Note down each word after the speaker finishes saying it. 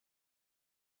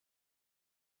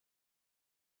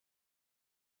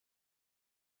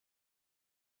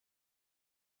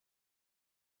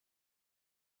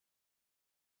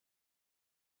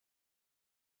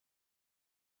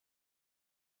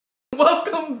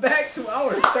Welcome back to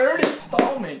our third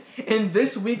installment in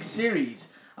this week's series,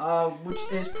 which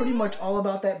is pretty much all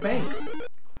about that bank.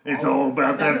 It's all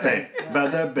about that bank.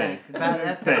 About that bank. About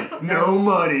that bank. No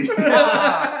money.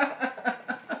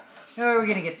 We're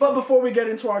gonna get But before we get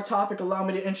into our topic, allow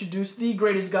me to introduce the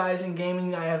greatest guys in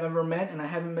gaming I have ever met, and I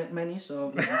haven't met many,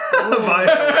 so...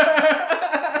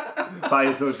 By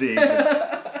association.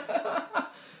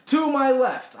 To my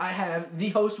left, I have the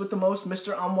host with the most,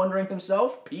 Mr. I'm Wondering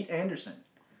himself, Pete Anderson.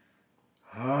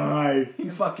 Hi. He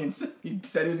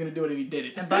said he was going to do it and he did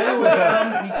it. And by the way,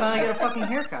 you finally got a fucking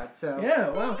haircut, so... Yeah,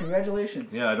 wow,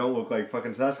 congratulations. Yeah, I don't look like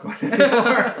fucking Sasquatch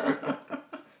anymore.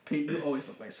 Pete, you always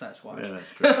look like Sasquatch. Yeah, that's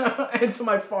true. And to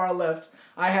my far left,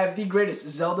 I have the greatest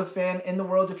Zelda fan in the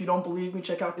world. If you don't believe me,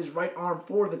 check out his right arm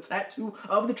for the tattoo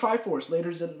of the Triforce.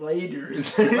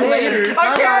 Laters.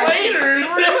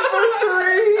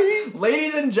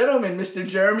 Ladies and gentlemen, Mr.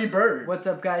 Jeremy Bird. What's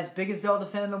up, guys? Biggest Zelda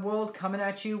fan in the world, coming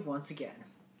at you once again.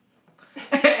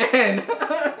 And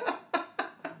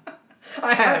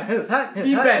I have the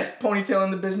best ponytail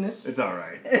in the business. It's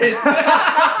alright.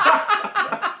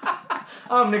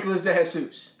 I'm Nicholas De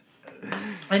Jesus.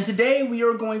 And today we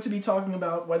are going to be talking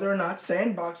about whether or not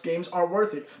Sandbox games are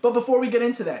worth it. But before we get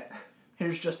into that,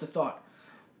 here's just a thought.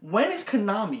 When is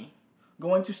Konami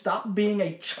going to stop being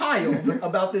a child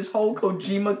about this whole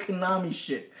Kojima Konami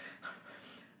shit?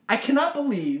 I cannot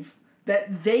believe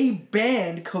that they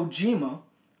banned Kojima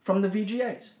from the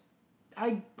VGAs.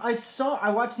 I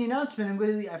watched the announcement,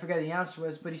 and I forgot who the announcer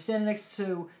was, but he's standing next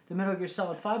to the Metal Gear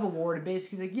Solid 5 award, and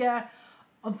basically he's like, yeah,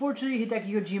 unfortunately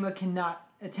Hideki Kojima cannot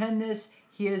attend this.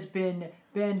 He has been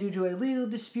banned due to a legal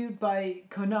dispute by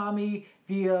Konami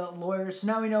via lawyers. So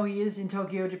now we know he is in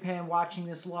Tokyo, Japan, watching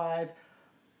this live.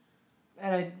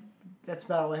 And that's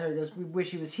about all I heard. We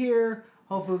wish he was here.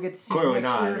 Hopefully we'll get to see him Clearly next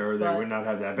not, year, or they would not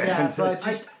have that band. Yeah, but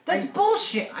that's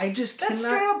bullshit. That's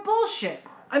straight up bullshit.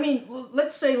 I mean,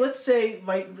 let's say,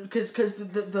 right, because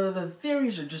the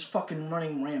theories are just fucking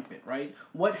running rampant, right?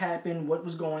 What happened, what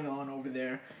was going on over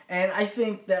there, and I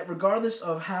think that regardless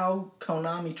of how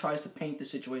Konami tries to paint the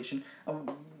situation,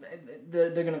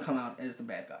 they're gonna come out as the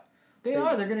bad guy. They've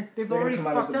already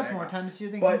fucked up more times this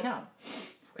year than can count.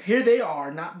 Here they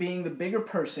are, not being the bigger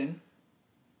person,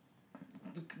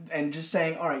 and just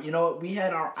saying, all right, you know what, we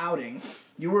had our outing,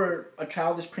 you were a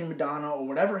childish prima donna, or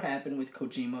whatever happened with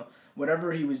Kojima,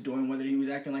 whatever he was doing, whether he was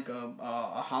acting like a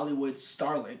Hollywood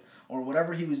starlet or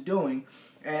whatever he was doing,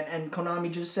 and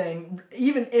Konami just saying,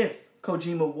 even if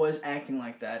Kojima was acting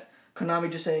like that,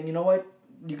 Konami just saying, you know what,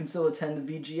 you can still attend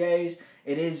the VGAs,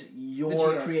 it is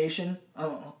your creation.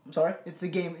 Oh, I'm sorry? It's the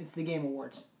Game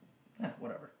Awards. Yeah,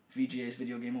 whatever. VGAs,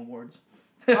 Video Game Awards.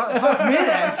 Fuck me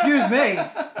then, excuse me.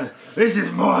 This is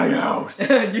my house.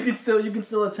 You can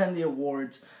still attend the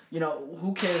awards. You know,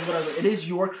 who cares, whatever. It is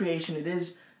your creation, it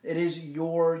is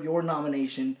your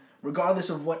nomination. Regardless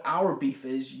of what our beef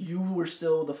is, you were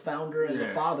still the founder and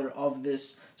the father of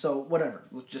this. So whatever,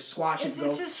 let's just squash it.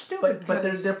 It's just stupid. But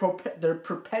they're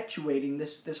perpetuating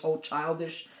this whole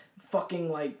childish fucking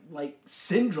like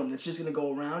syndrome that's just gonna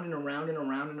go around and around and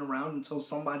around and around until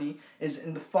somebody is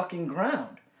in the fucking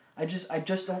ground. I just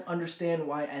don't understand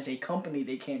why as a company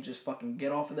they can't just fucking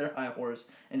get off of their high horse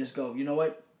and just go, you know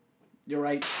what, you're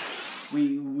right. We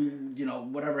you know,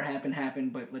 whatever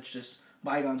happened, but let's just,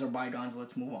 bygones are bygones,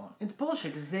 let's move on. It's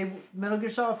bullshit, because Metal Gear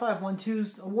Solid 5 won 2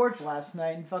 awards last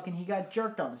night, and fucking he got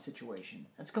jerked on the situation.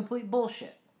 That's complete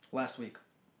bullshit. Last week.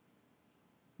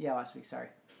 Yeah, last week, sorry.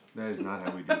 That is not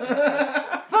how we do it.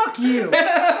 Fuck you!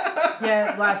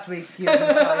 Yeah, last week, excuse me,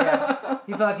 sorry, yeah.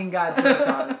 He fucking got jerked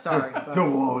on it, sorry. But The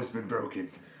wall has been broken.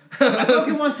 I broke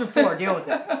it once before, deal with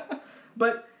it.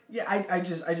 But yeah, I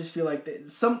just feel like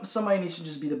somebody needs to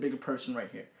just be the bigger person right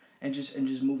here and just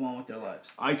move on with their lives.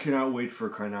 I cannot wait for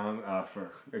Konami,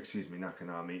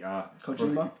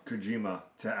 Kojima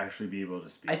to actually be able to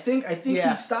speak. I think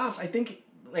he stops. I think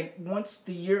like once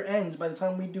the year ends, by the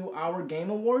time we do our Game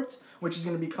Awards, which is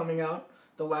going to be coming out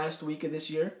the last week of this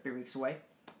year, 3 weeks away.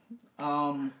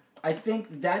 I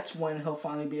think that's when he'll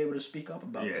finally be able to speak up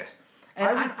about this.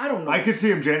 And I don't know. I could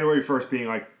see him January 1st being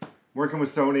like, working with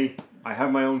Sony, I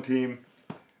have my own team,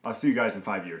 I'll see you guys in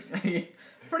 5 years.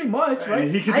 Pretty much, right?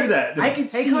 And he could do that. I could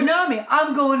see Konami,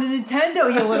 I'm going to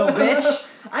Nintendo, you little bitch.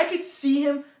 I could see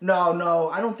him. No,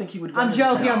 I don't think he would go I'm to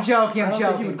joking, Nintendo. I'm joking. I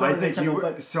think he would go to Nintendo,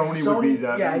 but Sony would be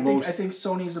the most... I think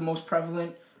Sony's the most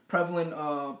prevalent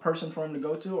person for him to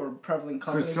go to, or prevalent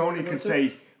company. Because Sony could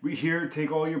say, here,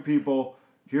 take all your people,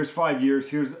 here's 5 years,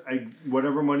 here's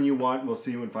whatever money you want, we'll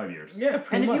see you in 5 years. Yeah,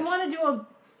 pretty much. And if you want to do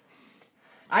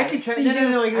I could see No,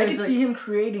 him. like, I could like, see him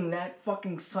creating that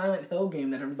fucking Silent Hill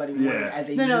game that everybody wanted as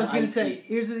a No, new I was gonna IP. say.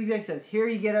 Here's what the exec says. Here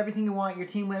you get everything you want. Your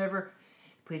team, whatever.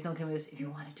 Please don't come with this. If you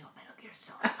want to do a Metal Gear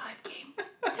Solid 5 game,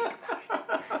 think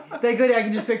about it. They could. I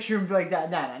can just picture him like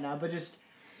that. No. But just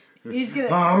he's gonna.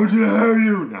 How dare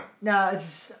you? No. Nah, it's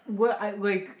just what I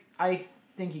like. I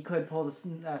think he could pull the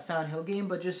Silent Hill game,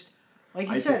 but just like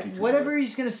you said, whatever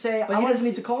he's gonna say. But he doesn't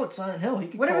need to call it Silent Hill. He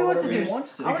could whatever call it he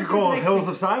wants to whatever do. he wants to. He could call it Hills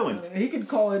of Silence. He could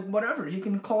call it whatever. He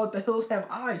can call it The Hills Have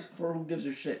Eyes for who gives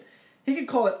a shit. He could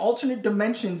call it alternate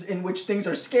dimensions in which things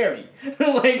are scary.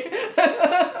 Like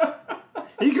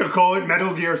he could call it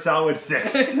Metal Gear Solid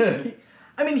 6.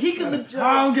 I mean, he could.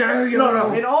 How dare you?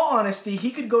 No. In all honesty,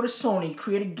 he could go to Sony,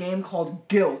 create a game called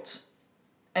Guilt,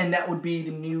 and that would be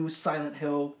the new Silent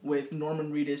Hill with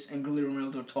Norman Reedus and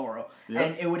Guillermo del Toro. Yep.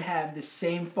 And it would have the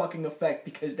same fucking effect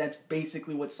because that's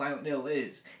basically what Silent Hill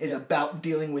is about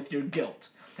dealing with your guilt.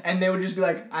 And they would just be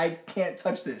like, I can't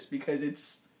touch this because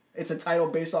it's a title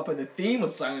based off of the theme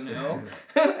of Silent Hill.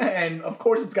 And of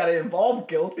course it's got to involve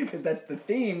guilt because that's the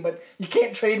theme, but you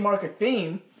can't trademark a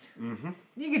theme. Mm-hmm.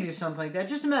 You could do something like that.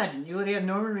 Just imagine. You literally have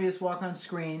Norman Reedus walk on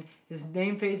screen, his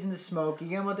name fades into smoke,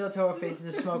 Guillermo del Toro fades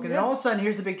into smoke, and then all of a sudden,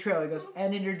 here's the big trailer. He goes,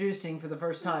 and introducing for the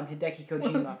first time, Hideki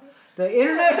Kojima. The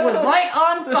internet would light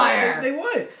on fire! They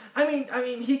would. I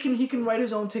mean, he can write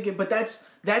his own ticket, but that's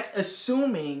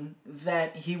assuming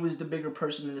that he was the bigger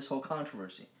person in this whole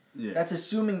controversy. Yeah. That's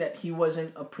assuming that he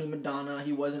wasn't a prima donna,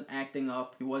 he wasn't acting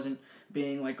up, he wasn't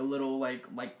being like a little like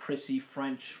prissy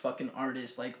French fucking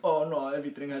artist, like, oh no,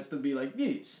 everything has to be like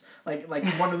this. Like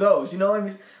one of those, you know what I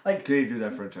mean? Like, can you do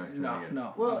that French accent again?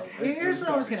 No. Well, here's what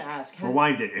I was gonna ask.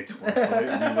 Rewind it, it's worth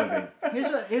reliving.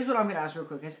 Here's what I'm gonna ask real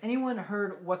quick. Has anyone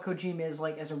heard what Kojima is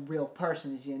like as a real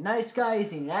person? Is he a nice guy?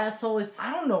 Is he an asshole?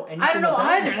 I don't know anything. I don't know about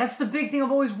either. him. That's the big thing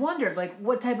I've always wondered. Like,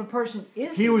 what type of person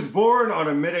is he? He was born on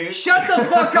a mid-age... Shut the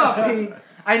fuck up, Pete!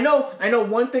 I know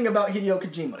one thing about Hideo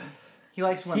Kojima. He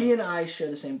likes women. He and I share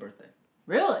the same birthday.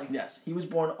 Really? Yes. He was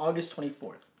born August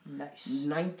 24th. Nice.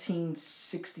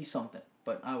 1960 something,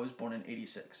 but I was born in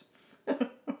 86.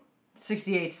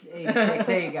 68, 86,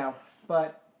 there you go.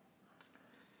 But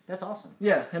that's awesome.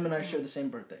 Yeah, him and I share the same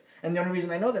birthday. And the only reason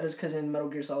I know that is because in Metal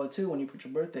Gear Solid 2, when you put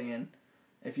your birthday in,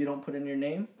 if you don't put in your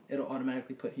name, it'll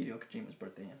automatically put Hideo Kojima's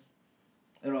birthday in.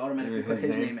 It'll automatically put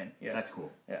his name in. Yeah. That's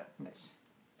cool. Yeah. Nice.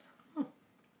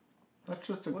 That's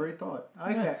just a great thought.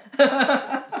 Okay.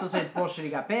 So say it's bullshit he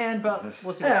got banned, but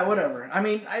we'll see. Yeah, whatever. I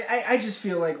mean, I just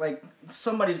feel like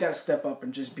somebody's got to step up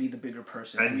and just be the bigger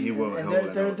person. And I mean, he will. And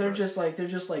they're just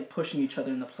like pushing each other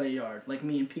in the play yard, like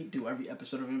me and Pete do every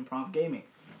episode of Improv Gaming,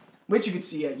 which you can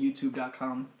see at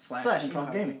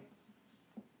youtube.com/Improv Gaming.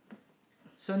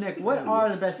 So Nick, what are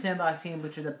the best sandbox games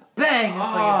which are the bang for your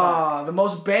buck? The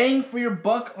most bang for your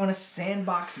buck on a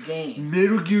sandbox game.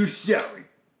 Metal Gear Solid,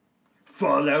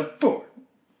 Fallout 4,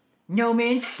 No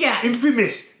Man's Sky,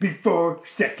 Infamous Before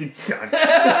Second Son.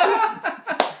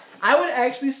 I would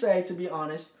actually say, to be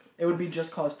honest, it would be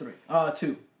Just Cause 2.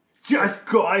 Just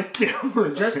Cause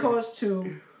 2. Just Cause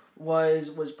 2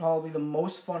 was probably the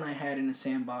most fun I had in a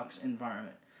sandbox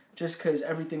environment. Just because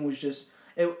everything was just...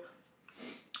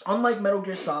 Unlike Metal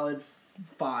Gear Solid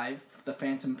 5, The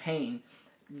Phantom Pain,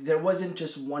 there wasn't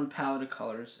just one palette of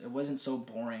colors. It wasn't so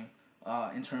boring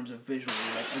in terms of visually.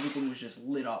 Like, everything was just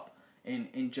lit up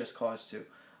in Just Cause 2.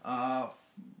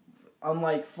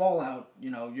 Unlike Fallout,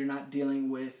 you're not dealing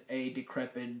with a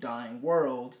decrepit, dying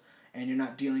world, and you're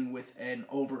not dealing with an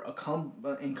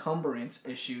encumbrance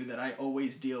issue that I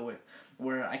always deal with,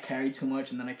 where I carry too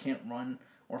much and then I can't run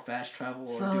or fast travel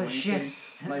or do anything.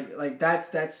 Shit. Like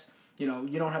that's you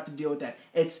don't have to deal with that.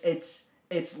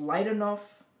 It's light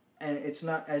enough and it's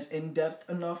not as in-depth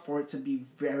enough for it to be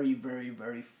very, very,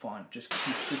 very fun. Just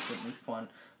consistently fun.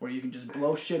 Where you can just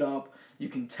blow shit up. You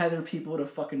can tether people to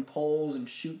fucking poles and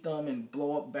shoot them and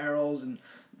blow up barrels and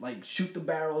shoot the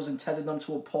barrels and tether them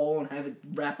to a pole and have it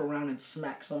wrap around and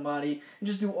smack somebody and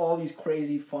just do all these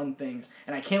crazy fun things.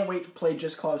 And I can't wait to play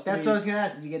Just Cause 3. That's what I was going to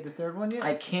ask. Did you get the third one yet?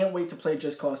 I can't wait to play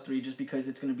Just Cause 3 just because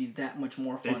it's going to be that much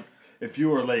more fun. If you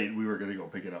were late, we were going to go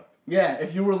pick it up. Yeah,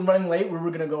 if you were running late, we were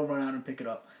going to go run out and pick it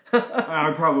up.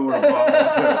 I probably would have bought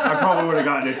one too. I probably would have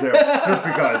gotten it too. Just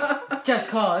because. Just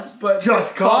Cause. But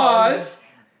Just Cause.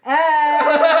 Hey!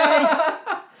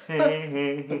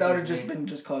 But that would have just been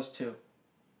Just Cause 2.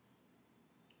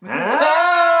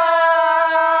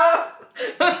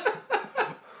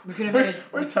 We could have made it.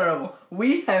 We're terrible.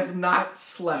 We have not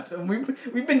slept, and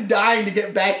we've been dying to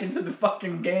get back into the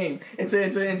fucking game,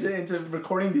 into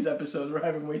recording these episodes. We're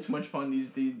having way too much fun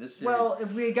this series. Well,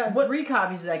 if we had gotten 3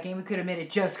 copies of that game, we could have made it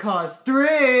Just Cause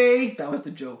 3. That was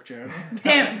the joke, Jeremy.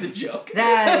 Damn, that was the joke.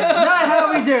 That is not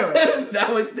how we do it.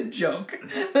 That was the joke.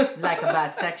 Like a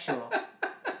bisexual.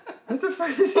 What the fuck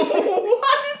is this?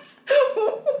 What?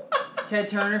 Ted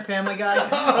Turner, Family Guy.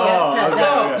 Oh, Yes, Ted.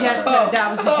 okay, Yes, Ted.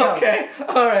 That was the joke. Okay,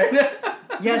 all right.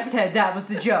 Yes, Ted. That was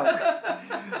the joke.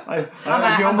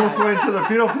 You almost went into the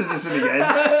fetal position again.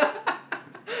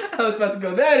 I was about to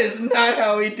go. That is not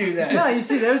how we do that. No, you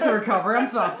see, there's the recovery.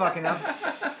 I'm not fucking up.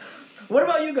 What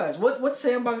about you guys? What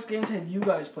Sandbox games have you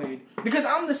guys played? Because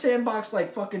I'm the Sandbox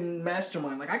like fucking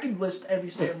mastermind. Like I could list every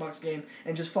Sandbox game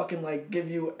and just fucking like give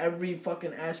you every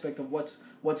fucking aspect of what's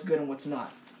good and what's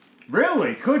not.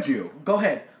 Really? Could you? Go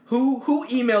ahead. Who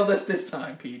emailed us this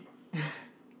time, Pete?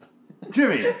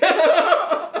 Jimmy.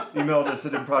 Emailed us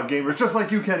at Improv Gamers, just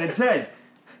like you can, and said,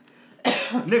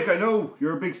 Nick, I know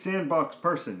you're a big Sandbox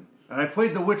person, and I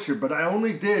played The Witcher, but I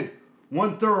only did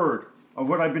 1/3 of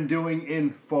what I've been doing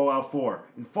in Fallout 4.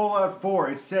 In Fallout 4,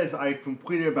 it says I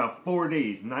completed about 4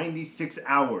 days, 96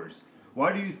 hours.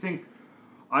 Why do you think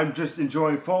I'm just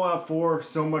enjoying Fallout 4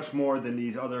 so much more than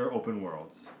these other open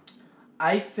worlds?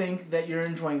 I think that you're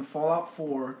enjoying Fallout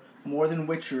 4 more than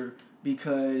Witcher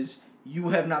because you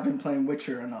have not been playing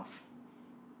Witcher enough.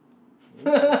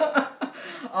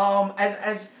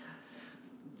 As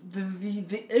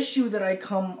the issue that I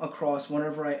come across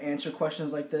whenever I answer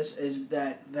questions like this is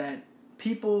that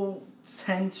people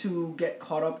tend to get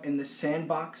caught up in the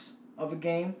sandbox of a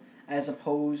game as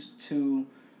opposed to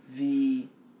the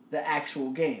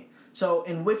actual game. So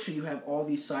in Witcher you have all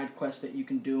these side quests that you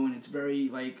can do, and it's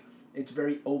very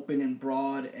open and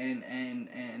broad,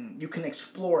 and you can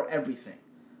explore everything.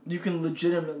 You can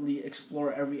legitimately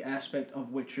explore every aspect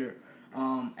of Witcher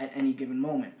at any given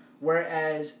moment.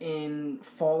 Whereas in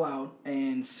Fallout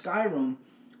and Skyrim,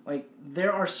 like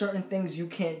there are certain things you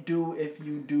can't do if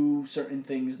you do certain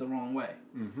things the wrong way.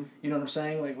 Mm-hmm. You know what I'm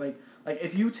saying? Like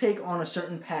if you take on a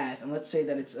certain path, and let's say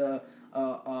that it's a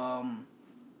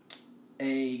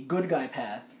good guy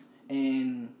path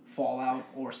in Fallout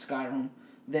or Skyrim,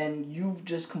 then you've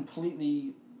just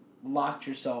completely locked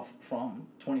yourself from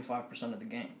 25% of the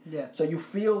game. Yeah. So you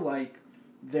feel like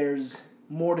there's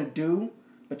more to do,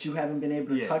 but you haven't been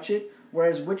able to touch it.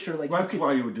 Whereas Witcher, like that's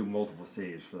why you would do multiple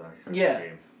saves for that kind of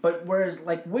game. But whereas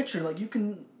like Witcher, like you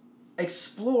can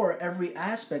explore every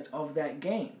aspect of that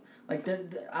game. Like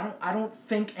I don't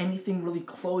think anything really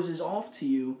closes off to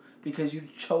you because you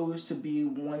chose to be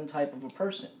one type of a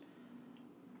person.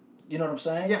 You know what I'm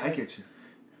saying? Yeah, I get you.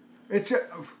 It's just,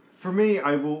 for me,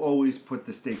 I will always put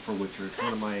the stake for Witcher. It's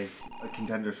one of my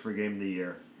contenders for Game of the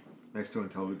Year, next to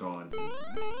Until Dawn.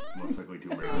 Most likely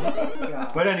Tomb Raider.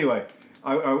 But anyway,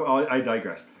 I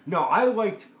digress. No, I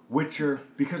liked Witcher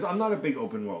because I'm not a big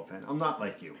open world fan. I'm not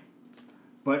like you.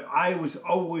 But I was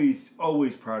always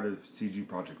proud of CG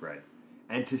Project Red.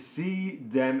 And to see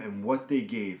them and what they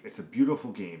gave, it's a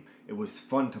beautiful game. It was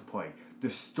fun to play.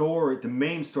 The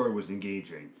main story was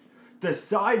engaging. The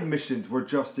side missions were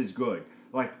just as good.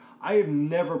 Like, I have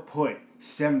never put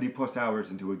 70 plus hours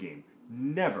into a game.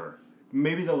 Never.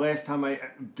 Maybe the last time I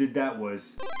did that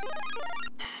was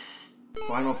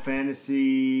Final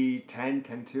Fantasy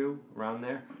 10-2, around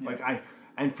there. Yeah.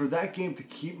 And for that game to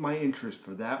keep my interest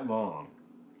for that long,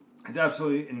 it's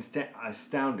absolutely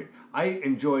astounding. I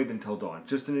enjoyed Until Dawn,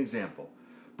 just an example.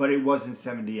 But it wasn't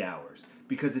 70 hours,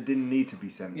 because it didn't need to be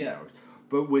 70 hours.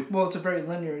 But it's a very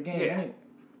linear game anyway.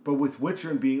 But with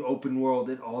Witcher and being open world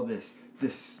and all this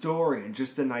story and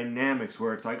just the dynamics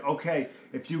where it's like, okay,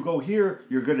 if you go here,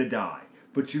 you're going to die.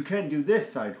 But you can do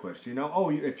this side quest, you know? Oh,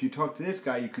 if you talk to this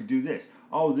guy, you could do this.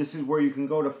 Oh, this is where you can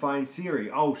go to find Ciri.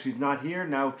 Oh, she's not here,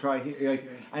 now try here. Like,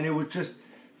 and it would just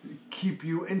keep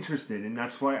you interested. And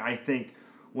that's why I think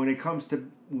when it comes to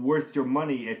worth your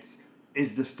money,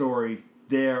 is the story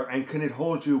there? And can it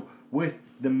hold you with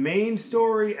the main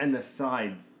story and the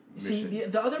side missions? See,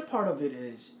 the other part of it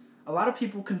is, a lot of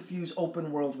people confuse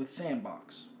open world with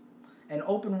sandbox. And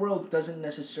open world doesn't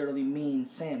necessarily mean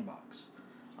sandbox.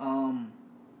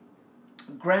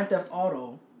 Grand Theft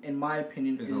Auto, in my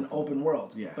opinion, is an open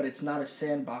world. Yeah. But it's not a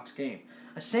sandbox game.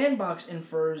 A sandbox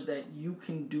infers that you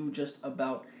can do just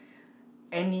about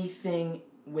anything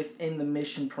within the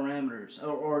mission parameters,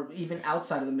 or even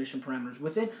outside of the mission parameters.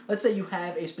 Let's say you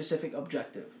have a specific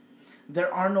objective.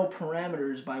 There are no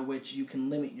parameters by which you can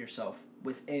limit yourself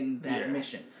within that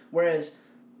mission. Whereas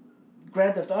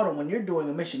Grand Theft Auto, when you're doing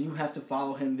a mission, you have to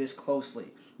follow him this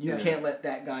closely. You can't let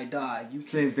that guy die.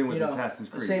 Same thing with Assassin's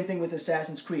Creed. Same thing with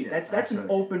Assassin's Creed. Yeah, that's an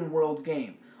open world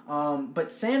game.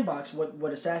 But Sandbox,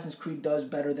 what Assassin's Creed does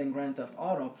better than Grand Theft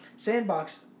Auto,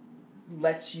 Sandbox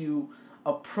lets you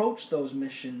approach those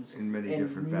missions in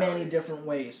many different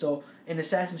ways. So in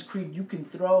Assassin's Creed, you can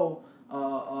throw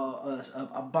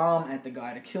a bomb at the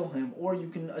guy to kill him, or you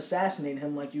can assassinate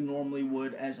him like you normally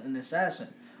would as an assassin,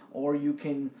 or you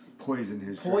can poison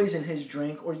his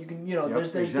drink, or you can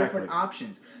there's different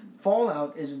options.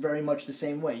 Fallout is very much the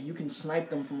same way. You can snipe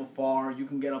them from afar. You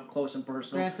can get up close and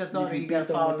personal. Grand Theft Auto, you got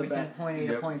to follow everything point A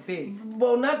to point B.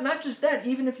 Well, not just that.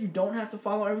 Even if you don't have to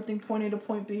follow everything point A to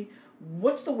point B,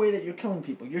 what's the way that you're killing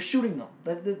people? You're shooting them.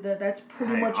 That's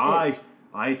pretty much it.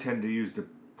 I tend to use the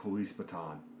police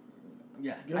baton.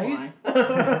 Yeah, you're lying.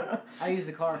 I use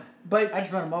the car, but I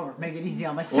just run them over, make it easy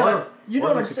on myself. You know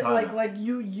what I'm saying? Like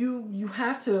you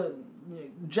have to.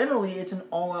 Generally, it's an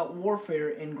all-out warfare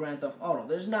in Grand Theft Auto.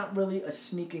 There's not really a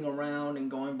sneaking around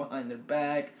and going behind their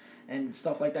back and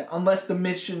stuff like that, unless the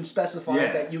mission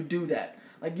specifies that you do that.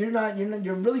 Like you're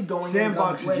really going.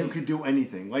 Sandboxes, you could do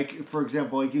anything. Like for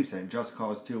example, like you said, Just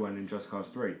Cause 2 and in Just Cause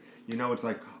 3. It's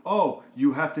like, oh,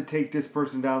 you have to take this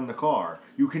person down in the car.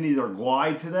 You can either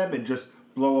glide to them and just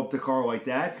blow up the car like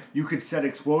that. You could set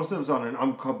explosives on an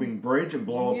oncoming bridge and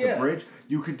blow up the bridge.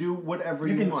 You could do whatever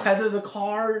you want. You can tether the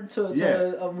car to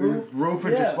a roof.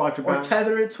 And just watch it Or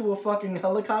tether it to a fucking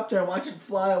helicopter and watch it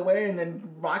fly away and then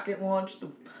rocket launch the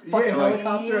fucking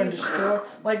helicopter and destroy.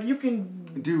 Like, you can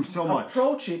do so much.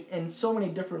 Approach it in so many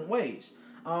different ways.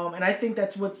 And I think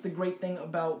that's what's the great thing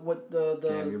about what the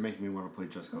Damn, you're making me want to play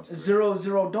Just Cause 3.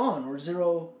 Zero Dawn or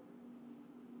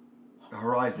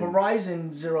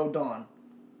Horizon Zero Dawn.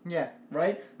 Yeah.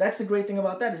 Right? That's the great thing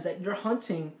about that, is that your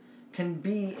hunting can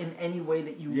be in any way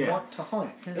that you want to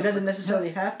hunt. It doesn't necessarily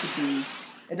have to be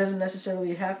I'm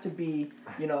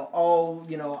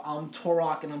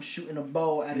Turok and I'm shooting a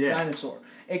bow at a dinosaur.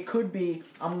 It could be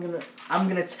I'm gonna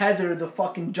tether the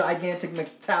fucking gigantic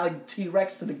metallic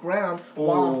T-Rex to the ground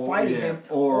while I'm fighting him,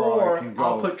 or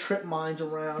I'll put trip mines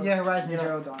around. Yeah, Horizon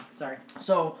Zero Dawn. Sorry.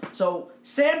 So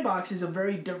Sandbox is a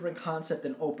very different concept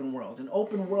than open world. And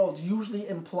open world usually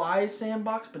implies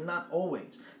sandbox, but not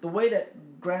always. The way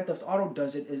that Grand Theft Auto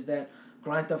does it is that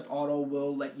Grand Theft Auto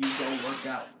will let you go work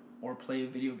out, or play a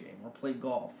video game, or play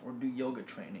golf, or do yoga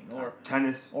training, or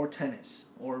tennis, or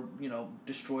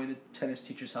destroy the tennis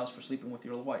teacher's house for sleeping with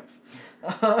your wife.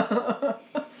 I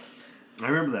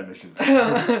remember that mission.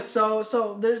 So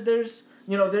there's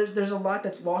a lot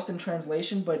that's lost in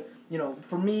translation, but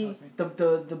for me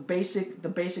the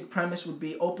basic premise would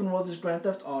be open world is Grand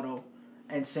Theft Auto,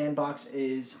 and Sandbox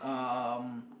is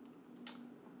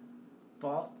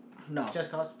Fallout? No.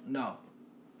 Just Cause? No.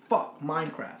 Fuck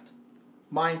Minecraft.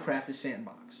 Minecraft is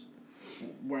Sandbox,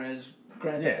 whereas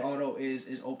Grand Theft Auto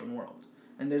is open world,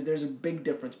 and there's a big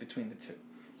difference between the two.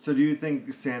 So do you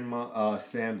think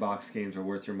Sandbox games are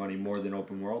worth your money more than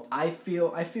open world? I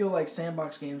feel like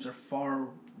Sandbox games are far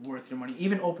worth your money.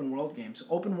 Even open world games.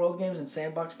 Open world games and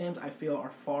Sandbox games, I feel, are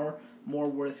far more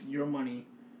worth your money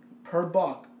per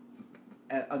buck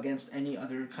against any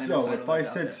other kind of title. So if I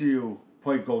said to you,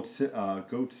 play Goat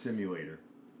Simulator,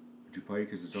 would you play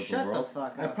because it's open world? Shut the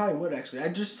fuck up. I probably would, actually. I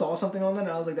just saw something on that and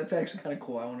I was like, that's actually kind of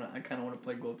cool. I kind of want to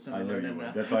play Goat Simulator. I know you would.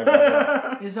 Now. That's why I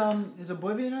brought Is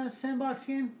Oblivion a Sandbox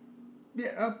game?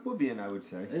 Yeah, Oblivion, I would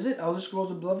say. Is it Elder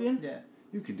Scrolls Oblivion? Yeah.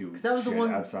 You could do that was the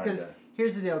one, outside that.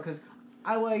 Here's the deal, because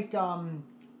I liked,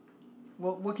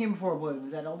 what came before Oblivion?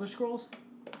 Was that Elder Scrolls?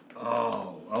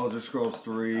 Oh, Elder Scrolls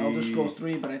 3. Elder Scrolls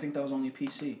 3, but I think that was only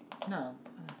PC. No.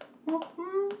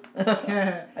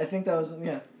 I think that was,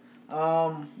 I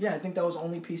think that was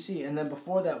only PC, and then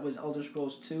before that was Elder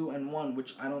Scrolls 2 and 1,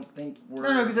 which I don't think were...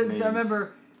 No, because I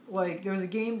remember, like, there was a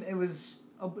game, it was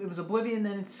Oblivion,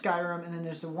 then it's Skyrim, and then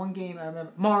there's the one game I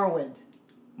remember, Morrowind.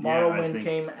 Morrowind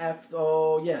came after,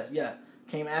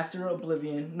 came after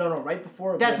Oblivion. No, right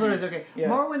before Oblivion. That's what it is, okay. Yeah.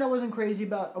 Morrowind I wasn't crazy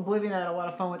about. Oblivion I had a lot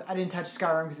of fun with. I didn't touch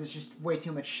Skyrim because it's just way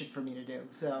too much shit for me to do.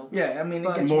 So yeah, I mean,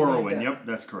 it gets Morrowind, yep,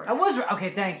 that's correct. I was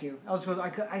okay. Thank you. I was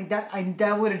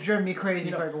that would have driven me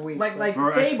crazy for like a week. Like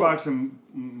for Fable. Xbox and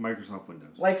Microsoft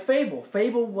Windows. Like Fable.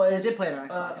 Fable was I did play it on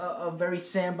Xbox. A very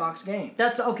sandbox game.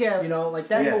 That's okay.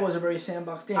 Fable was a very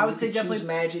sandbox game. I would say could definitely choose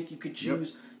magic. You could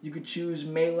choose. Yep. You could choose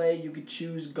melee. You could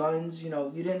choose guns. You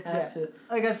didn't have to.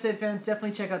 Like I said, fans,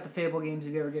 definitely check out the Fable games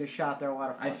if you ever get a shot. They're a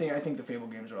lot of fun. I think the Fable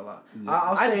games are a lot. Yeah.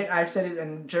 I'll say it. I've said it,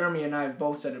 and Jeremy and I have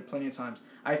both said it plenty of times.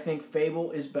 I think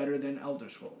Fable is better than Elder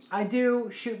Scrolls. I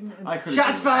do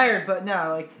shots fired, but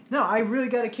no, I really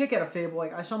got a kick out of Fable.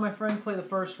 Like I saw my friend play the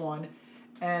first one,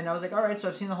 and I was like, all right, so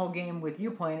I've seen the whole game with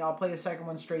you playing. I'll play the second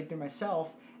one straight through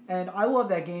myself. And I love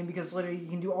that game because literally you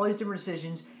can do all these different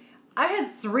decisions. I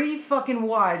had 3 fucking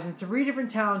wives in 3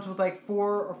 different towns with like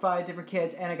 4 or 5 different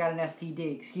kids, and I got an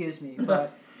STD. Excuse me,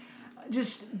 but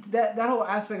just that whole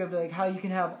aspect of like how you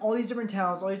can have all these different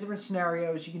towns, all these different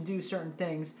scenarios, you can do certain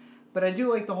things. But I do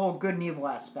like the whole good and evil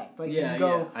aspect. Like you can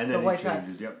go and the then white it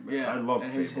changes. Yep. Yeah, I love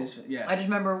and Fable. I just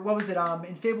remember what was it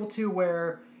in Fable 2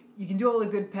 where you can do all the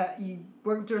good path. You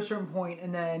work up to a certain point,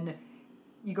 and then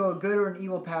you go a good or an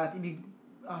evil path. If you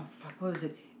what was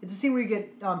it? It's a scene where you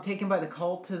get taken by the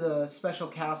cult to the special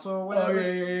castle or whatever. Oh,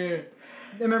 yeah.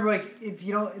 I remember, like, if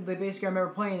you don't... Basically, I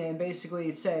remember playing it, and basically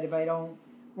it said, if I don't...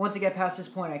 Once I get past this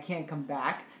point, I can't come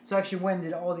back. So I actually went and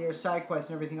did all the other side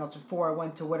quests and everything else before I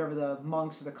went to whatever the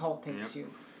monks or the cult takes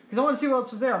you. Because I want to see what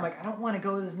else was there. I'm like, I don't want to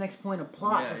go to this next point of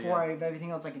plot before I have everything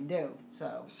else I can do.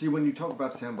 So... See, when you talk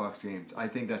about sandbox games, I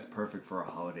think that's perfect for a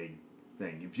holiday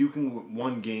thing. If you can...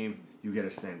 One game, you get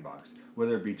a sandbox.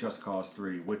 Whether it be Just Cause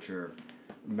 3, Witcher...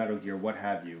 Metal Gear, what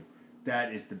have you,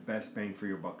 that is the best bang for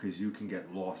your buck because you can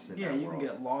get lost in that world. Yeah, you can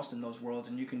get lost in those worlds,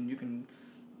 and you can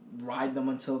ride them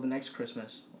until the next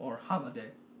Christmas or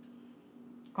holiday.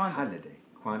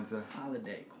 Kwanzaa.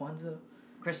 Holiday. Kwanzaa.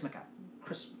 Christmaka.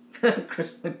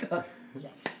 Christmaka.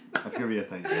 Yes. That's gonna be a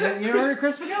thing. You know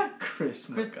Christmaka?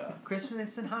 Christmaka.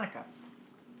 Christmas and Hanukkah.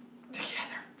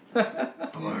 Together.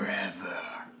 Forever.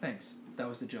 Thanks. That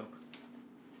was the joke.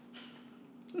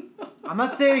 I'm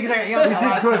not saying it because I You did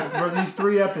good for these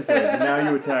 3 episodes, and now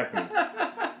you attack me.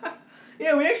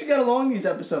 Yeah, we actually got along these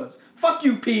episodes. Fuck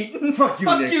you, Pete. Fuck you,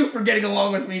 Fuck Nick. you for getting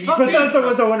along with me. Bethesda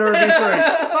was the winner of these 3.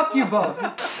 Fuck you both.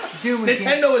 Doom and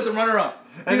Nintendo is the runner-up.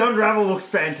 And Unravel looks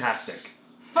fantastic.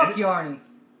 Fuck you, Arnie.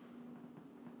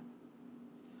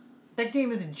 That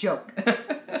game is a joke.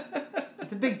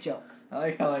 It's a big joke.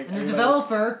 I like. And the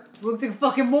developer looked like a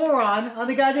fucking moron on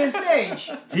the goddamn stage.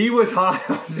 He was high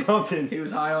on something. He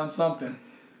was high on something.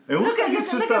 It looks like it's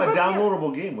just a look at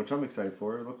downloadable game, which I'm excited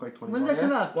for. It looked like 20 When's bucks. that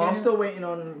come out? Well, I'm still waiting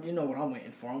on. You know what I'm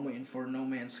waiting for? I'm waiting for No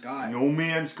Man's Sky. No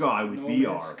Man's Sky with No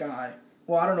VR. Man's Sky.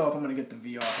 Well, I don't know if I'm gonna get the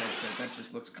VR headset. That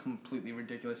just looks completely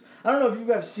ridiculous. I don't know if you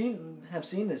guys have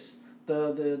seen this.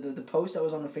 The post that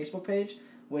was on the Facebook page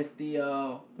with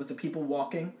the people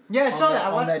walking. Yeah, I saw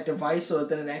that. On that device, so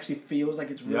that it actually feels like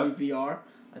it's really VR.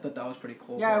 I thought that was pretty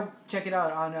cool. Yeah, check it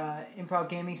out on Improv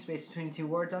Gaming Space Between 2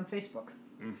 Words on Facebook.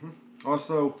 Mm-hmm.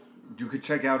 Also, you could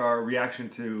check out our reaction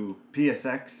to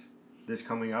PSX. This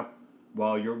coming up.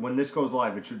 When this goes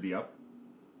live, it should be up.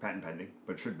 Patent pending,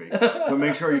 but it should be. So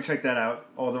make sure you check that out.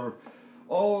 All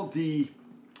the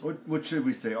what should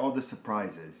we say? All the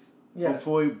surprises. Yeah.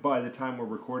 Hopefully, by the time we're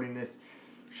recording this,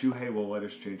 Shuhei will let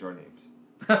us change our names.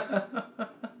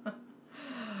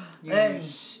 You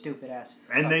stupid ass.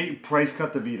 And they price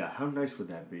cut the Vita. How nice would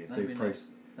that be if That'd they be price?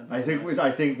 nice. I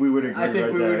think we would agree. I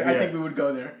think there. we would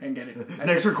go there and get it.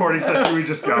 Next recording session, we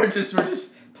just go. We're just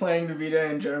playing the Vita,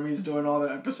 and Jeremy's doing all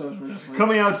the episodes. We're just like,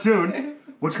 coming out soon.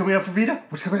 What's coming out for Vita?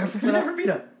 What's coming out for coming out Vita? for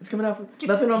Vita. It's coming out for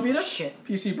nothing on Vita. Shit.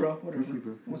 PC, bro. Whatever. PC,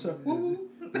 bro. What's up? Woo.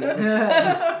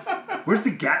 Where's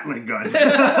the Gatling gun?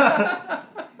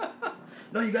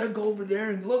 No, you gotta go over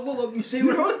there and look. You see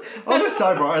what? On the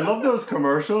sidebar, I love those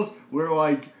commercials where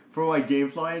for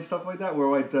GameFly and stuff like that,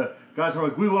 where the guys are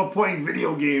like, we love playing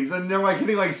video games, and they're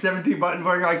hitting 17 buttons,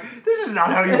 where you're like, this is not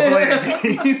how you play a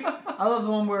game. I love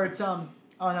the one where it's the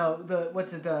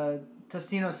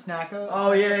Tostino Snacko.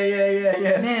 Oh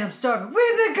yeah. Man, I'm starving.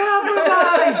 With the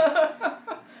compromise.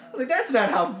 Like that's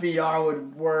not how VR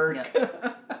would work. Yeah.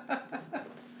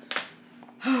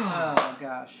 Oh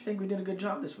gosh. I think we did a good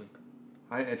job this week.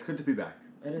 It's good to be back.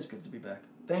 It is good to be back.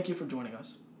 Thank you for joining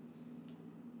us.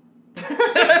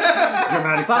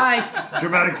 Dramatic. Bye.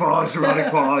 Dramatic pause.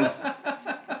 Dramatic pause.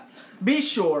 Be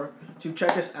sure to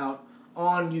check us out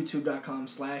on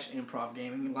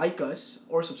youtube.com/improvgaming. Like us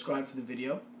or subscribe to the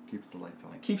video. Keeps the lights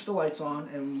on. It keeps the lights on,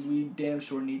 and we damn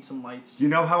sure need some lights. You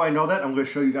know how I know that? I'm going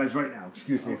to show you guys right now.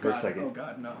 Excuse me for a God. second. Oh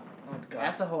God, no. Oh God.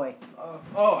 Ass ahoy.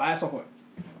 Ass ahoy.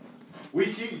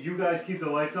 You guys keep the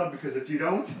lights on because if you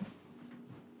don't,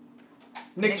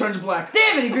 Nick turns black.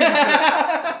 Damn it, he agreed.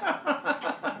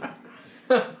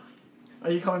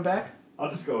 Are you coming back?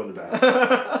 I'll just go in the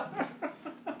back.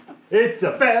 It's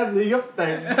a family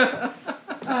affair.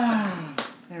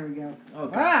 There we go. Oh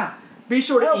God. Be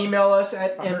sure to email us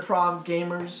at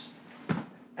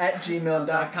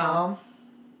improvgamers@gmail.com.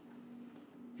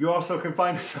 You also can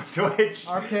find us on Twitch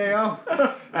RKO.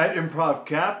 at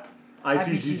ImprovCap,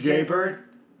 IPGJBird,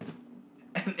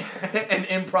 and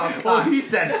improv. Oh, he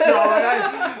said it, so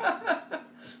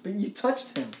But you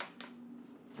touched him.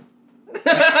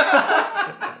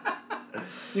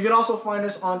 You can also find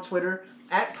us on Twitter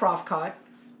at ProfCot.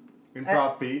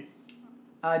 Improv Pete.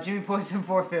 Jimmy Poison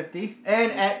 450.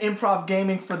 And at Improv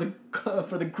Gaming for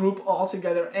the group all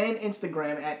together, and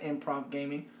Instagram at Improv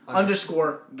Gaming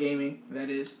 _gaming, that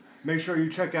is. Make sure you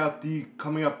check out the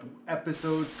coming up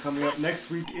episodes. Coming up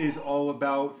next week is all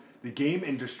about the game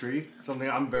industry. Something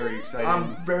I'm very excited.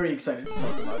 I'm very excited to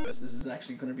talk about this. This is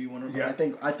actually going to be one of I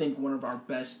think one of our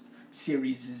best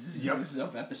series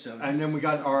of episodes. And then we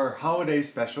got our holiday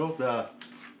special, the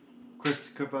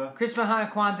Christmas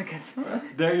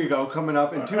Kwanzaa. There you go, coming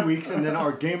up in 2 weeks, and then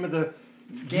our game of the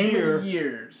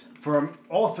years from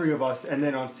all three of us, and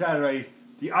then on Saturday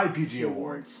the IPG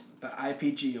Awards. The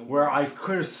IPG Awards. Where I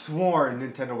could have sworn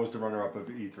Nintendo was the runner-up of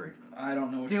E3. I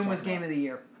don't know what Doom was Game of the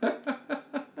Year.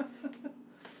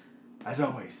 As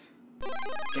always.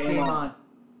 Game on.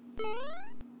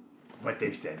 What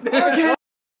they said.